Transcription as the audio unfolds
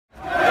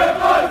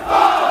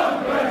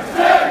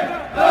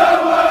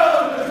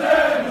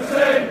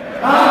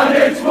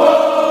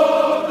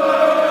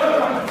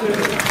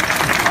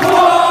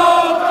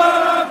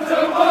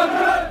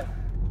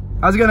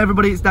How's it going,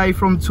 everybody? It's Dave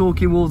from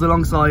Talking Wolves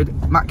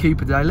alongside Matt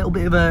Cooper today. A little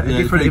bit of a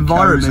different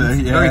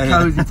environment, very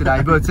cosy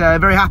today, but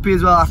very happy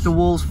as well after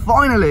Wolves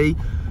finally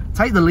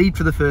take the lead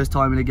for the first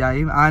time in a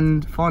game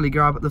and finally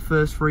grab at the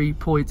first 3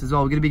 points as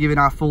well. We're going to be giving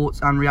our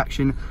thoughts and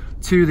reaction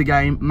to the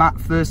game. Matt,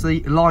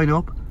 firstly, line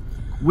up.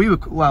 We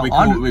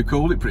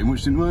called it pretty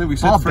much, didn't we? We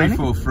said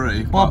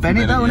 3-4-3. Bar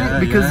Bennett, though, isn't it?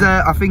 Because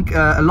I think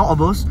a lot of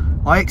us,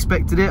 I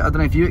expected it. I don't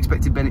know if you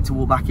expected Bennett to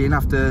walk back in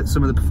after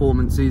some of the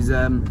performances.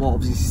 Well,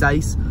 obviously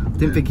Sace.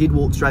 Didn't think he'd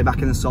walk straight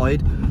back in the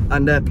side.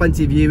 And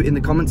plenty of you in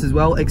the comments as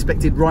well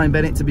expected Ryan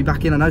Bennett to be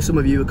back in. I know some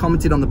of you have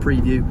commented on the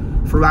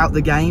preview throughout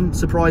the game.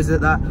 Surprised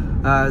at that.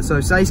 So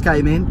Sace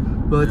came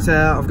in, but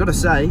I've got to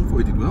say, I thought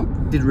he did well.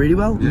 Did really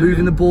well.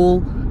 Moving the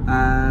ball.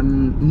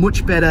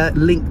 Much better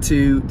link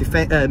to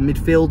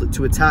midfield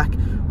to attack.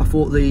 I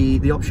thought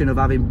the option of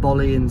having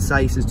Bolly and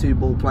Sace as 2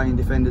 ball playing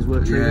defenders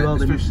worked really well.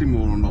 Especially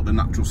more on like the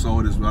natural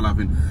side as well,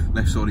 having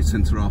left-sided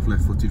centre half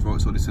left footed,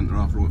 right-sided centre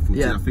half right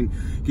footed. I think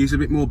gives a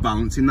bit more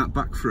balance in that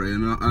back three.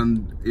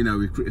 And you know,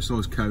 we've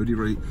criticised Cody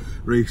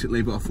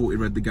recently, but I thought he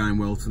read the game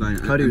well today.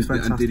 Cody was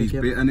fantastic, and did his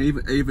bit. And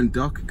even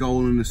Doc,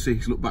 goal and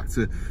assist. Look back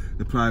to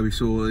the player we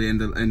saw at the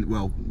end of end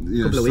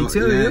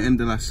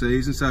of last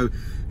season. So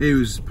he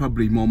was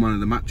probably more man of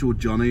the match, or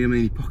Johnny. I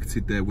mean, he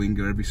pocketed their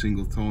winger every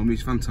single time.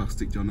 He's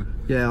fantastic, Johnny.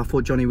 Yeah, I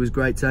thought Johnny was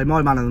great today.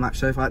 My man of the match,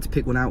 so if I had to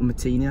pick one out,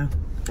 Matinho.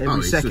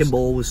 Every second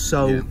ball was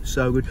so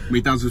good.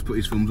 My dad's just put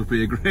his thumbs up.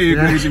 He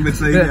agrees with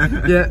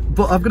Matinho.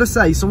 But I've got to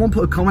say, someone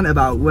put a comment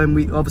about when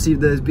we obviously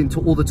there's been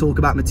all the talk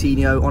about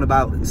Matinho on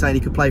about saying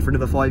he could play for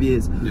another 5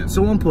 years.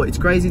 Someone put, it's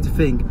crazy to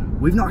think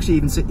we've not actually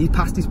even he's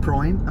past his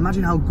prime.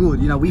 Imagine how good,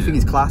 you know, we think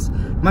he's class.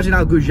 Imagine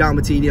how good João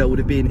Matinho would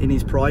have been in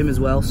his prime as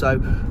well. So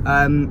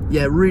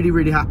yeah,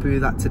 really happy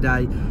with that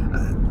today.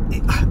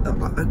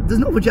 There's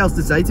not much else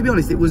to say, to be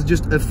honest. It was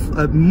just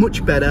a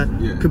much better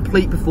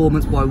complete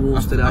performance by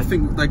Wolves today. I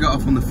think they got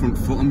off on the front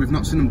foot, and we've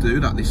not seen them do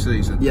that this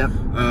season.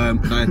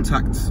 They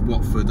attacked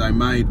Watford. They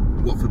made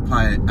Watford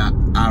play at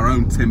our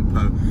own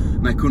tempo.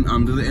 And they couldn't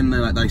handle it, and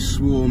they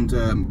swarmed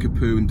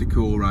Capoue and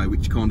Decore,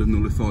 which kind of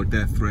nullified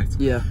their threat.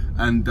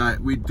 And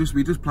we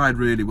just played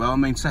really well. I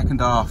mean, second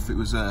half it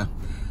was a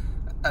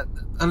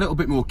little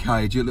bit more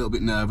cagey, a little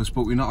bit nervous,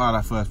 but we've not had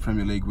our first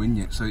Premier League win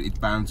yet, so it's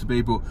bound to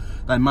be. But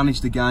they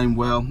managed the game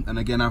well, and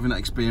again, having that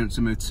experience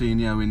of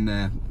Moutinho in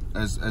there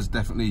has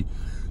definitely,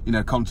 you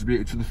know,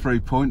 contributed to the 3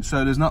 points.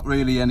 So there's not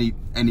really any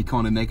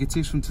kind of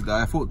negatives from today.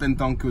 I thought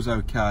Dendoncker was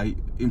okay,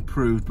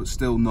 improved, but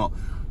still not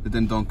the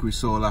Dendoncker we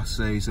saw last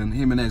season.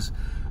 Jimenez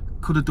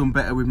could have done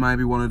better with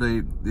maybe one of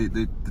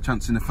the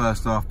chances in the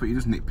first half, but he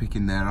just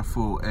nitpicking there. I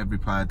thought every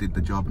player did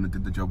the job, and they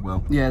did the job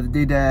well. Yeah,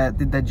 they did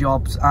their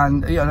jobs.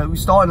 And you know, we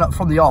started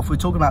from the off. We're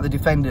talking about the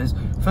defenders.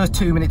 First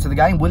 2 minutes of the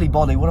game, Willy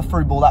Bolly, what a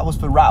through ball that was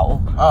for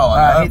Raul.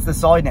 Hits the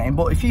side net.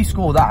 But if you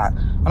score that,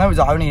 I know it was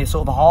only a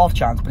sort of a half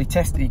chance, but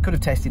he could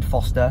have tested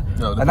Foster,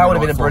 and that would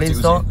have been a brilliant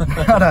start.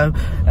 I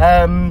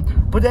know.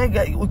 But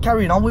then we're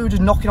carrying on. We were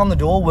just knocking on the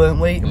door,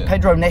 weren't we? And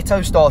Pedro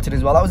Neto started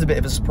as well. That was a bit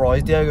of a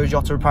surprise. Diogo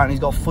Jota apparently has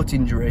got a foot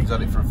injury. He's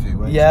had it for a few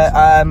weeks.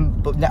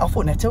 But I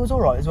thought Neto was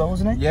all right as well,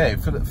 wasn't he? Yeah,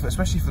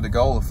 especially for the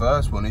goal, the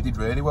first one, he did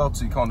really well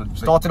to kind of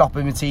started off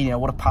with Matinho.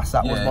 What a pass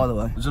that was, by the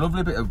way. There's a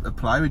lovely bit of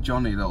play with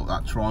Johnny, though,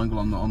 that triangle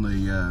on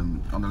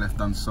the left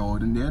hand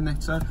side, and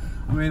Neto.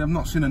 I mean, I've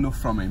not seen enough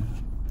from him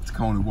to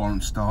kind of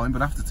warrant starting,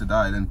 but after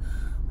today, then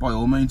by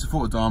all means, I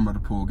thought Adama had a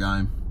poor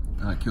game.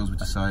 It kills me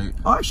to say it.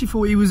 I actually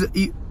thought he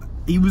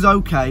was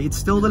okay. It's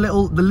still the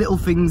little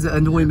things that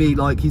annoy me,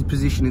 like his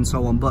position and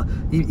so on. But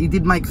he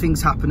did make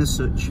things happen as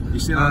such. You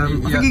see, I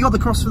think he got the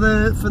cross for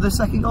the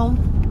second goal.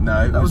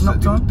 No, that was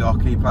knocked on.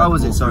 Doherty. Oh,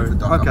 was it? Sorry.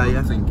 Okay,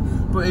 I think.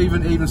 But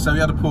even so, he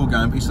had a poor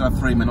game. But he still had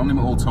 3 men on him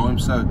at all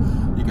times. So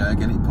you go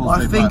again. It pulls.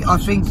 I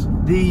think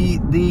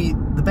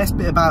the best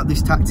bit about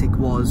this tactic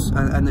was,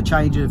 and the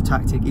change of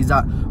tactic is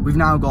that we've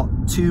now got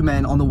 2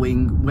 men on the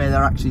wing where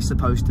they're actually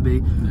supposed to be.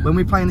 When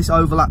we're playing this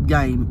overlap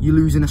game, you're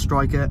losing a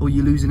striker or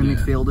you're losing a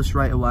midfielder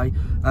straight away.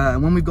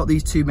 And when we've got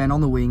these 2 men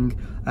on the wing,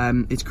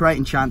 it's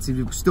creating chances.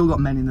 We've still got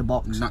men in the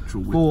box.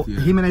 Natural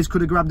width, Jimenez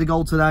could have grabbed the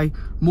goal today.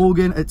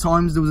 Morgan, at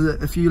times there was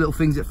a few little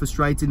things that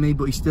frustrated me,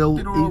 but he still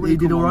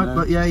did all right.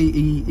 But yeah,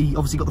 he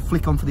obviously got the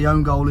flick on for the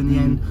own goal in the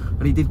end,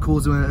 but he did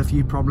cause them a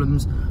few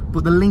problems.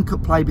 But the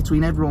link-up play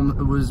between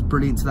everyone was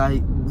brilliant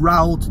today.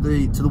 Raul to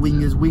the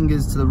wingers,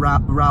 wingers to the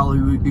Raul,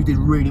 who did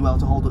really well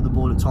to hold up the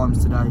ball at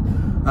times today.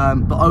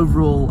 But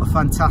overall, a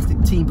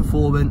fantastic team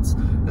performance.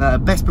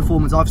 Best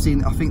performance I've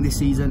seen, I think, this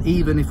season.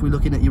 Even if we're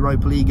looking at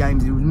Europa League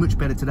games, it was much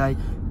better today.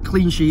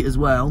 Clean sheet as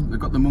well. They've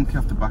got the monkey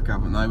off the back,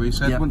 haven't they? We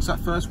said once that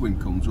first win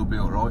comes, we'll be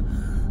all right.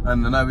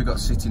 And I know we've got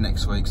City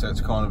next week, so it's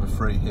kind of a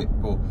free hit,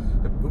 but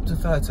up to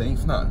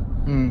 13th now.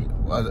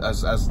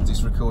 As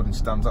this recording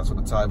stands, that's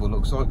what the table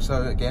looks like.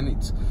 So again,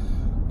 it's,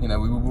 you know,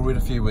 we were worried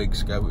a few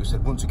weeks ago, but we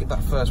said once we get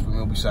that first win,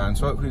 we'll be sound.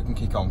 So hopefully we can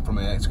kick on from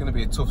here. It's going to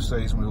be a tough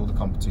season with all the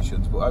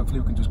competitions, but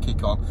hopefully we can just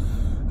kick on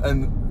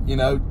and, you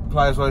know,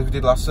 play as well as we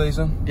did last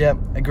season. Yeah,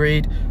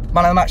 agreed.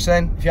 Man of the match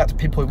then, if you had to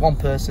pinpoint one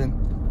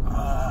person.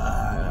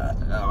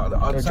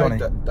 I'd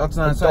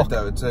say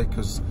Doherty,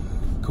 because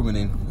coming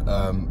in,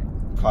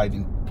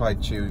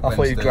 played Tuesday. I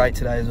thought he was great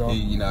today as well.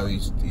 You know,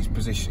 his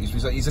position,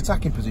 his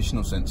attacking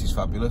positional sense is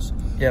fabulous.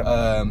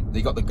 Yeah.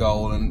 He got the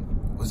goal, and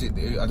was it?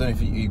 I don't know if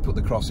he put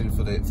the cross in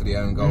for the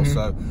own goal,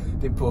 so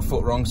didn't put a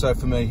foot wrong. So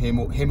for me, him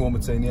or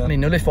Martinho. And he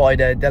nullified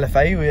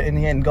Delafeu in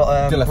the end.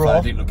 Got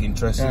Delafeu didn't look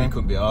interested. He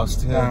couldn't be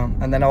asked.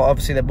 And then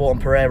obviously they brought on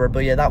Pereira,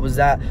 but yeah, that was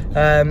that.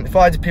 If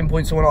I had to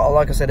pinpoint someone,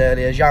 like I said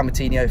earlier, João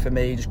Martinho for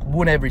me, just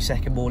won every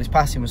second ball. His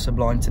passing was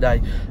sublime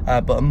today,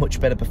 but a much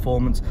better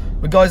performance.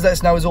 But guys, let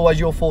us know as always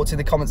your thoughts in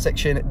the comment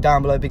section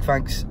down below. Big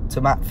thanks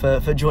to Matt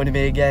for joining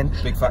me again.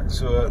 Big thanks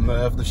to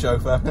Merv, the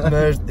chauffeur.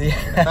 Merv,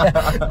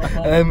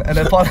 and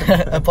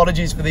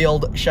apologies for the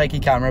old shaky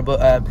camera, but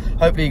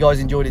hopefully you guys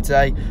enjoyed it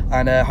today,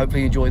 and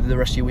hopefully you enjoyed the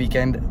rest of your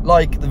weekend.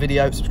 Like the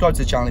video, subscribe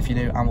to the channel if you're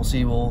new, and we'll see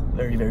you all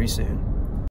very, very soon.